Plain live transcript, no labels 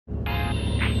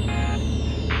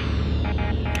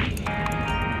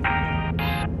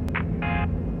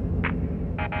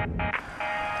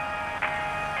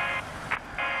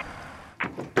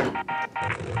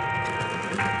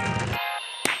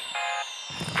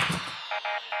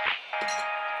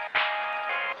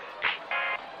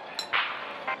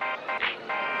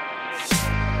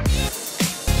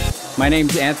My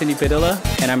name's Anthony Padilla,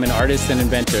 and I'm an artist and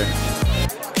inventor.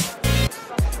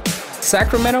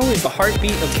 Sacramento is the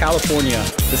heartbeat of California,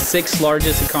 the 6th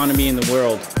largest economy in the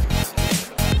world.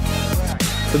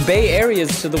 The Bay Area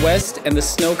is to the west, and the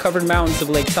snow-covered mountains of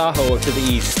Lake Tahoe are to the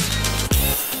east.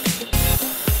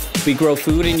 We grow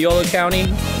food in Yolo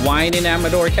County, wine in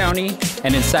Amador County,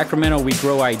 and in Sacramento we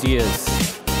grow ideas.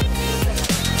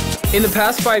 In the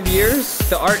past 5 years,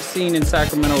 the art scene in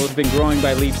Sacramento has been growing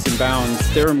by leaps and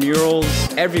bounds. There are murals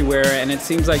everywhere, and it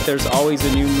seems like there's always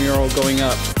a new mural going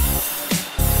up.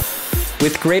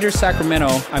 With Greater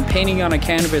Sacramento, I'm painting on a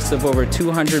canvas of over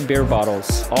 200 beer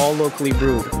bottles, all locally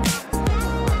brewed.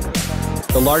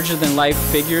 The larger-than-life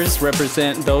figures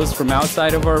represent those from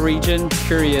outside of our region,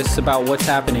 curious about what's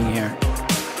happening here.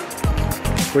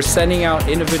 We're sending out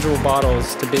individual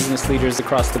bottles to business leaders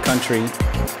across the country.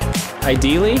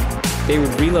 Ideally, they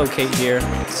would relocate here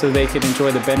so they could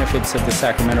enjoy the benefits of the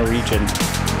Sacramento region.